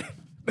to win.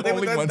 But The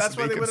only ones that's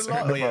to why be they would have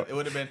concerned lost. Oh, yeah, about. it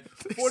would have been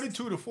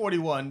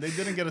 42-41. They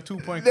didn't get a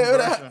 2-point They would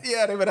conversion.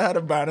 have, they would have had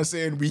a banner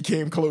saying we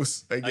came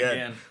close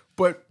again.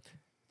 But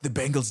the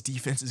Bengals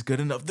defense is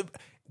good enough.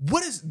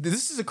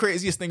 This is the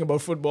craziest thing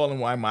about football and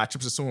why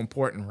matchups are so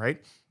important,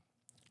 right?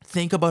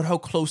 Think about how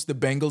close the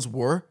Bengals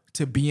were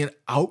to being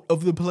out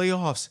of the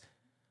playoffs.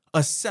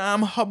 A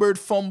Sam Hubbard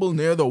fumble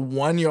near the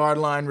 1-yard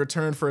line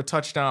return for a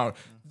touchdown.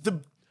 The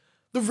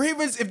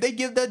Ravens, if they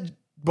give that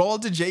ball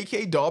to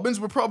J.K. Dobbins,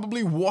 we're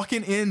probably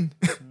walking in.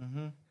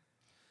 And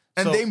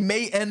So- they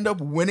may end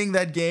up winning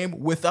that game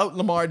without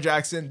Lamar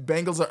Jackson.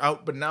 Bengals are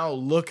out, but now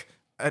look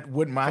at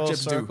what Full matchups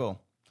do.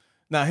 circle.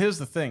 Now, here's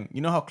the thing.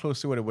 You know how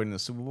close they would have won the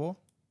Super Bowl?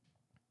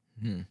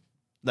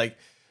 Like,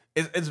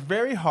 it's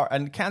very hard.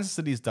 And Kansas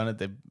City's done it.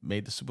 They've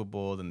made the Super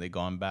Bowl, then they've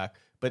gone back.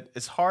 But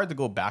it's hard to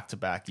go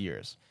back-to-back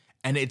years.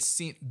 And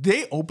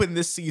they opened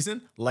this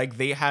season like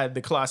they had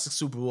the classic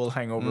Super Bowl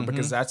hangover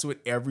because that's what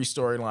every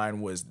storyline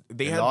was.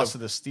 They They had lost to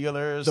the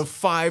Steelers. the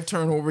 5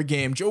 turnover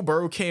game. Joe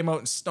Burrow came out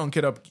and stunk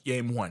it up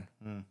game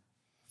 1.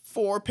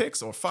 4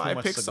 picks or 5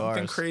 much picks, something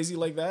cigars. crazy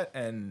like that.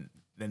 And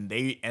then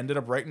they ended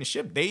up righting the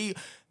ship.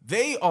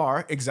 They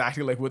are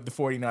exactly like what the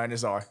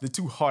 49ers are, the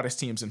 2 hottest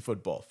teams in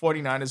football.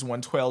 49ers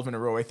won 12 in a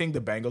row. I think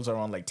the Bengals are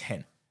on like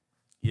 10.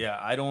 Yeah,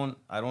 I don't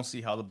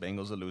see how the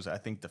Bengals will lose. I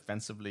think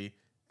defensively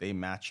they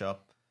match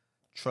up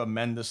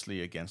tremendously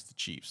against the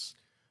Chiefs.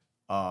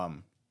 I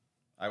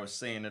was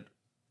saying it,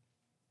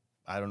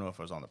 I don't know if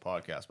I was on the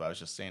podcast, but I was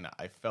just saying that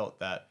I felt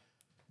that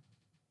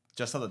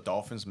just how the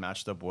Dolphins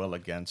matched up well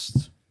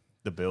against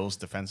the Bills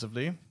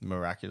defensively,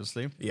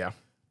 miraculously, Yeah.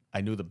 I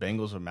knew the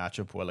Bengals would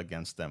match up well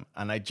against them.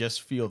 And I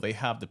just feel they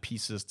have the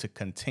pieces to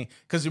contain.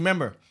 Because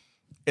remember,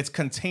 it's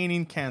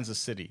containing Kansas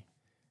City.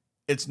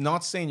 It's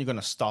not saying you're going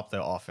to stop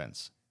their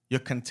offense. You're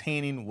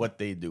containing what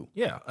they do.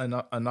 Yeah,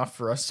 enough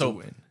for us to So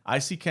win. I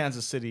see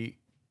Kansas City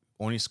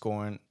only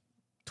scoring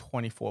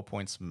 24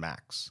 points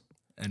max.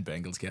 And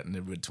Bengals getting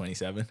it with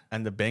 27.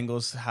 And the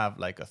Bengals have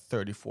like a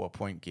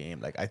 34-point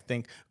game. Like I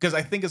think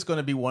it's going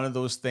to be one of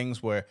those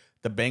things where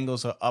the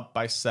Bengals are up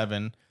by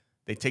 7.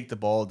 They take the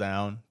ball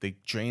down, they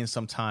drain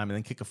some time, and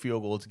then kick a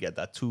field goal to get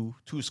that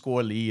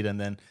two-score lead. And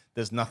then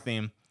there's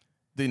nothing.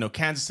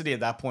 Kansas City at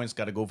that point's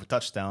got to go for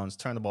touchdowns,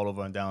 turn the ball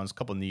over and downs,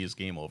 couple knees,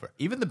 game over.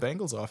 Even the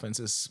Bengals offense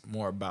is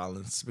more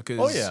balanced because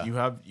Oh, yeah.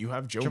 you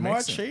have Joe Jamar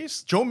Mixon.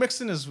 Chase, Joe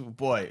Mixon is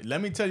boy. Let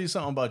me tell you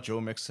something about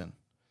Joe Mixon.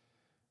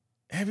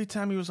 Every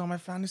time he was on my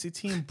fantasy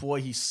team,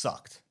 boy, he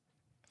sucked.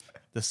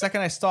 The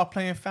second I stopped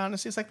playing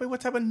fantasy, it's like, wait,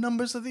 what type of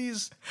numbers are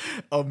these?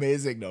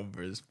 Amazing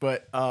numbers.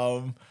 But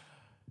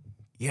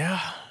yeah.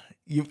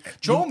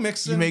 Joe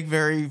Mixon. You make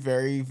very,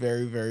 very,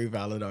 very, very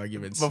valid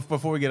arguments.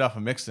 Before we get off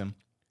of Mixon,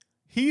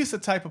 he's the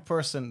type of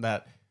person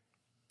that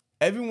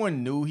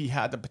everyone knew he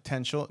had the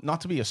potential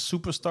not to be a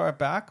superstar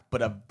back,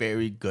 but a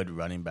very good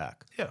running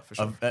back. Yeah, for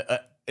sure.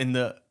 In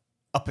the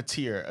upper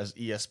tier, as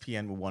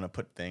ESPN would want to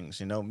put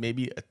things,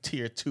 maybe a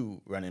tier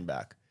 2 running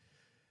back,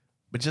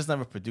 but just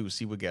never produced.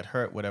 He would get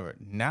hurt, whatever.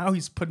 Now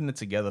he's putting it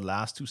together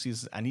last 2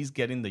 seasons, and he's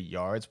getting the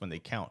yards when they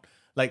count.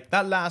 Like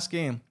that last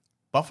game,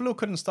 Buffalo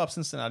couldn't stop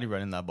Cincinnati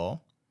running that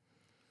ball.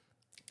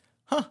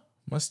 Huh.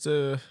 Must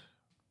have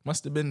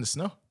been the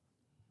snow.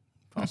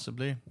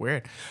 Possibly.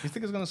 Weird. You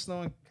think it's going to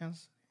snow in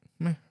Kansas?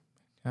 I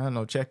don't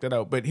know. Check that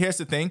out. But here's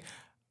the thing.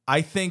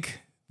 I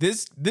think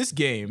this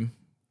game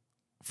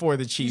for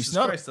the Chiefs.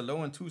 Jesus Christ, the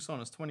low in Tucson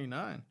is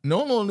 29.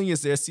 Not only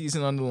is their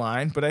season on the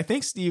line, but I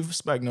think Steve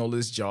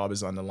Spagnuolo's job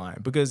is on the line.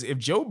 Because if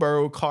Joe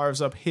Burrow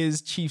carves up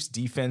his Chiefs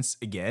defense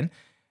again,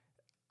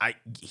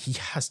 he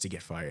has to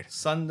get fired.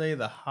 Sunday,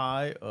 the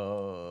high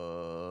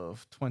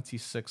of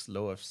 26,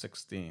 low of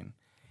 16.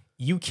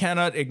 You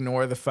cannot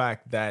ignore the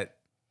fact that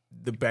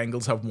the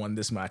Bengals have won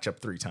this matchup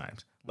 3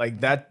 times. Like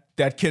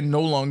that can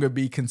no longer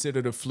be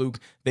considered a fluke.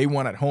 They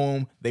won at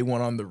home. They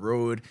won on the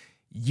road.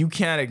 You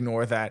can't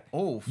ignore that.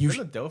 Oh,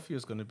 Philadelphia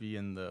is going to be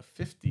in the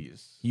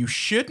 50s. You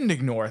shouldn't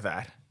ignore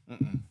that.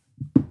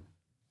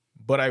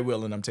 But I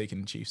will, and I'm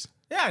taking the Chiefs.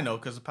 Yeah, I know,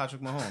 because of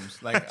Patrick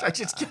Mahomes. Like I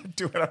just can't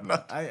do it. I'm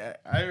not. I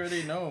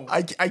already know.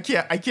 I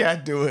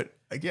can't do it.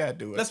 I can't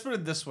do it. Let's put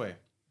it this way.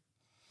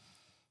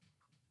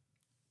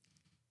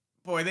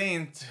 Boy,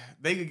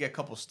 they could get a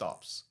couple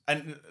stops.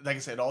 And like I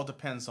said, it all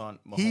depends on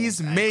Mahomes' He's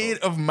ankle. made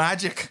of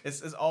magic.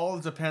 It all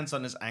depends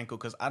on his ankle,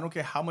 because I don't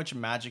care how much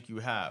magic you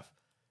have.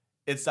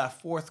 It's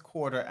that fourth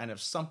quarter, and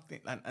if something,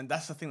 and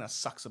that's the thing that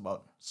sucks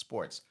about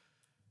sports.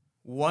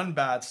 One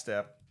bad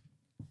step,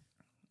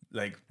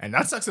 and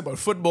that sucks about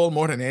football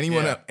more than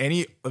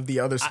any of the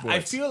other sports.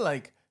 I feel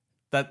like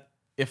that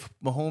if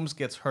Mahomes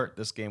gets hurt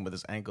this game with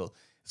his ankle,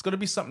 it's going to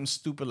be something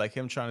stupid like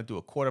him trying to do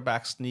a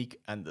quarterback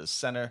sneak and the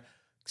center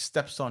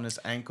steps on his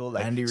ankle.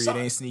 Like Andy Reid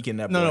ain't sneaking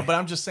that. No, but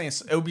I'm just saying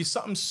it would be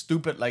something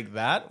stupid like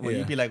that where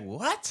you'd be like,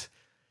 what?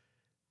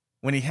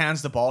 When he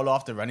hands the ball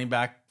off the running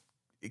back,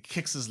 it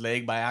kicks his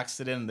leg by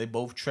accident and they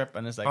both trip,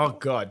 and it's like, oh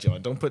God,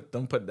 John, don't put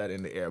that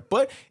in the air.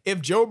 But if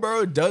Joe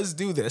Burrow does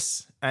do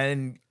this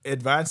and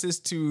advances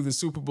to the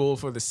Super Bowl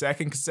for the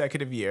second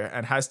consecutive year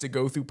and has to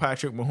go through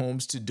Patrick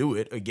Mahomes to do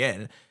it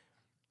again,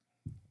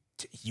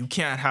 you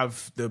can't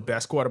have the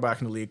best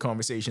quarterback in the league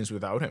conversations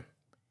without him.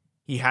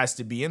 He has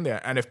to be in there.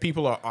 And if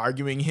people are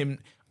arguing him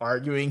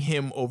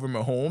over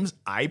Mahomes,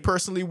 I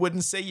personally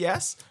wouldn't say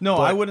yes. No,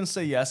 I wouldn't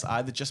say yes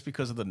either, just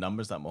because of the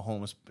numbers that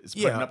Mahomes is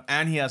putting up.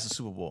 And he has a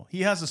Super Bowl.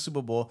 He has a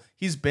Super Bowl.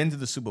 He's been to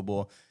the Super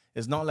Bowl.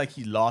 It's not like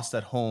he lost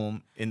at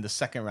home in the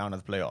second round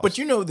of the playoffs. But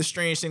the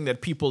strange thing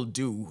that people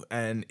do,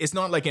 and it's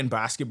not like in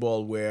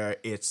basketball where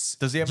it's...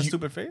 Does he have a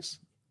stupid face?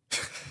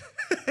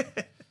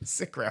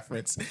 Sick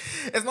reference.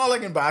 It's not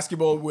like in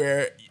basketball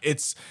where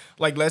it's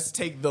like, let's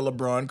take the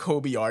LeBron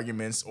Kobe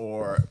arguments,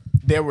 or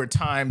there were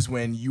times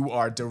when you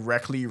are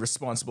directly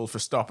responsible for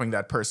stopping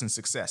that person's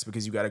success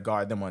because you got to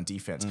guard them on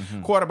defense.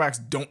 Quarterbacks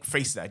don't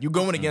face that. You're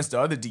going against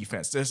the other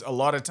defense. There's a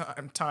lot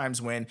of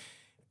times when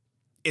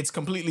it's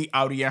completely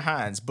out of your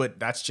hands, but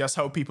that's just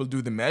how people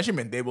do the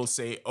measurement. They will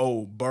say,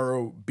 oh,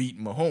 Burrow beat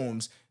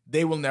Mahomes.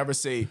 They will never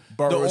say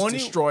Burrow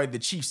destroyed the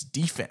Chiefs'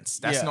 defense.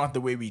 That's not the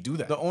way we do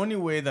that. The only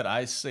way that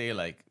I say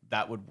like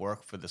that would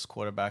work for this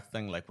quarterback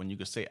thing, like when you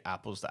could say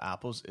apples to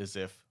apples, is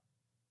if,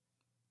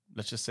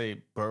 let's just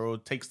say, Burrow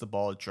takes the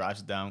ball,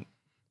 drives it down,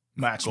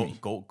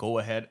 go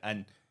ahead,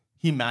 and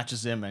he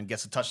matches him and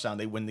gets a touchdown.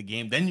 They win the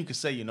game. Then you could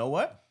say, you know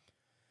what?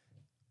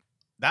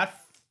 That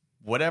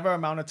whatever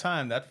amount of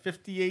time, that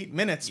 58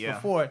 minutes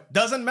before,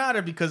 doesn't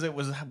matter because it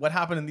was what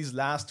happened in these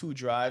last 2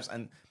 drives.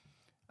 And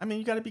I mean,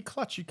 you got to be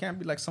clutch. You can't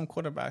be like some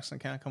quarterbacks and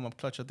can't come up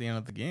clutch at the end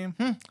of the game.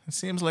 It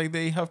seems like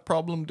they have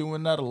problem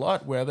doing that a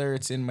lot, whether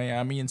it's in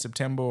Miami in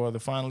September or the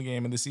final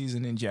game of the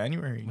season in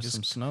January. With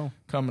some snow.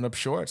 Coming up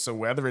short. So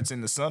whether it's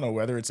in the sun or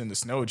whether it's in the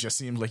snow, it just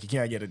seems like you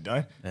can't get it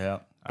done. Yeah.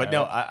 But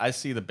no, I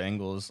see the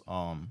Bengals.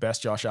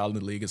 Best Josh Allen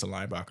in the league as a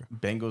linebacker.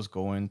 Bengals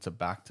going to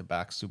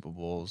back-to-back Super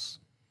Bowls,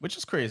 which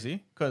is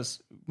crazy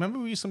because remember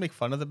we used to make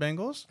fun of the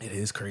Bengals? It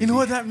is crazy. You know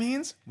what that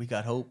means? We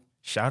got hope.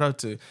 Shout out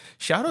to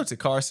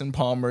Carson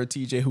Palmer,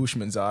 TJ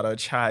Houshmandzadeh,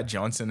 Chad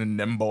Johnson, and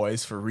them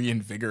boys for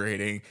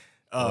reinvigorating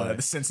the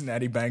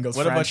Cincinnati Bengals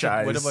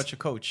franchise. What about your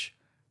coach?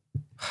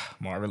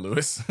 Marvin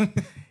Lewis.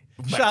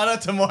 Shout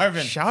out to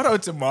Marvin. Shout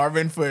out to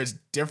Marvin for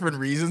different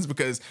reasons,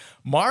 because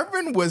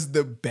Marvin was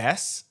the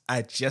best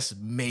at just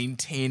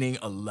maintaining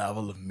a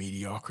level of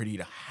mediocrity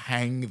to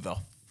hang the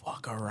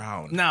fuck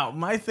around. Now,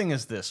 my thing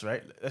is this,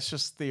 right? Let's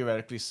just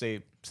theoretically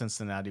say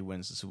Cincinnati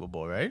wins the Super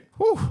Bowl, right?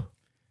 Whew.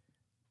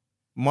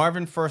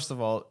 Marvin, first of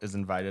all, is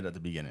invited at the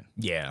beginning.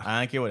 Yeah. I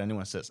don't care what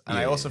anyone says. And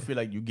I also feel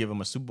like you give him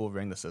a Super Bowl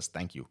ring that says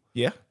thank you.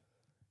 Yeah.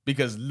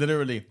 Because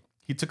literally,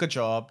 He took a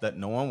job that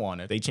no one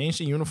wanted. They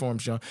changed the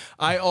uniforms, John.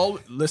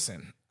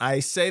 Listen. I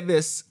say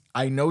this.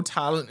 I know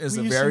talent is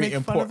a very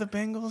important. The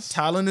Bengals.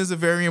 Talent is a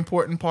very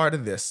important part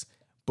of this,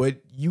 but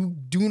you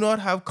do not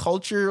have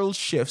cultural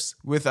shifts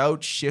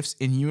without shifts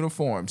in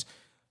uniforms.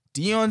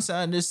 Deion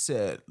Sanders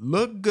said,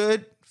 "Look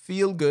good,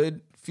 feel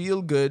good,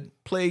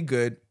 play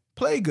good,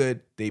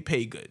 they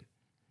pay good."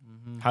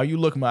 How you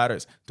look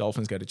matters.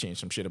 Dolphins got to change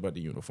some shit about the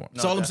uniform.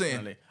 That's all I'm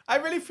saying. I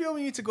really feel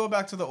we need to go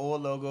back to the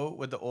old logo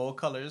with the old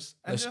colors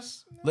and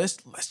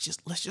Let's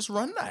just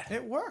run that.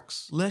 it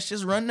works. Let's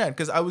just run that,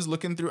 because I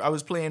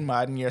was playing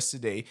Madden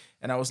yesterday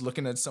and I was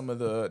looking at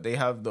they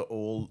have the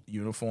old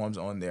uniforms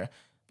on there.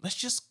 Let's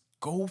just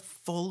go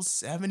full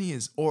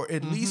 70s or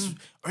at least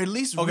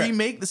Okay.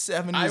 remake the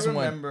 70s I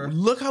one. remember-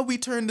 Look how we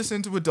turned this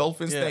into a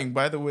Dolphins Yeah. thing.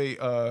 By the way,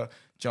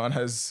 John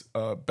has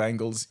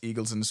Bengals,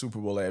 Eagles in the Super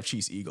Bowl. I have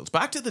Chiefs, Eagles.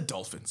 Back to the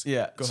Dolphins.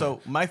 Yeah. Go So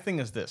ahead. my thing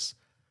is this.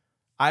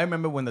 I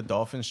remember when the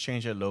Dolphins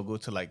changed their logo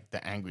to like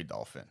the angry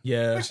dolphin.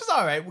 Yeah. Which is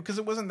all right because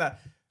it wasn't that.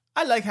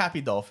 I like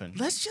Happy Dolphin.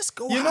 Let's just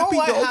go You know Happy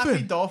why Dolphin.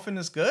 Happy Dolphin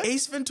is good?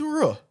 Ace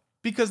Ventura.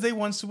 Because they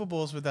won Super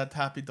Bowls with that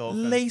Happy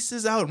Dolphin.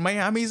 Laces out.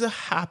 Miami's a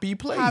happy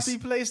place. Happy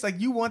place. Like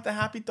you want the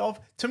Happy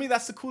Dolphin. To me,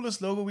 that's the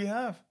coolest logo we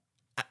have.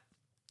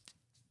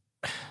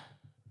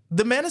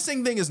 The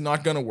menacing thing is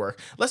not going to work.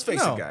 Let's face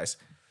No. it, guys.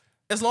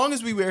 As long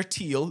as we wear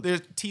teal's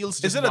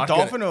just Is it a not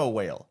dolphin or a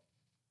whale?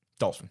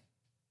 Dolphin.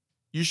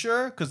 You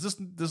sure? Because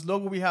this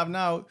logo we have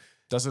now,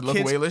 Does it look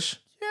Kids- whalish?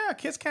 yeah,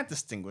 kids can't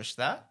distinguish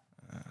that.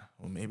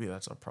 Well, maybe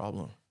that's our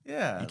problem.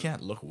 Yeah, You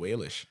can't look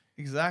whalish.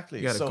 exactly.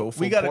 You gotta so go we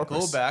full got to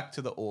porpoise. go back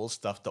to the old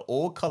stuff, the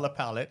old color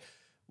palette.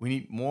 We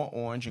need more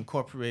orange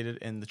incorporated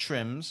in the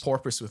trims.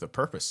 Porpoise with a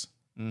purpose.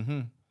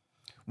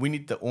 We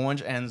need the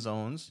orange end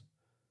zones.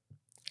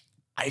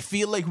 I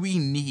feel like we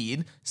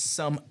need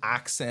some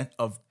accent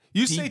of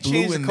You deep say blue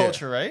change the in there.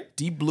 culture, right?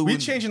 Deep blue. We're in-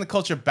 changing the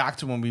culture back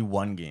to when we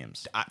won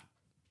games.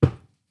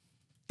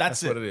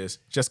 That's what it is.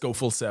 Just go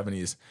full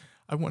 70s.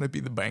 I want to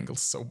be the Bengals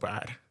so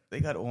bad. They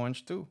got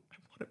orange too. I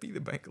want to be the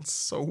Bengals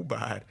so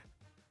bad.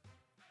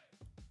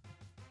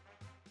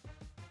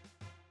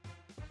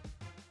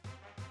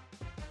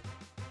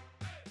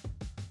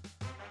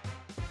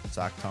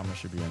 Zach Thomas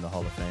should be in the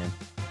Hall of Fame.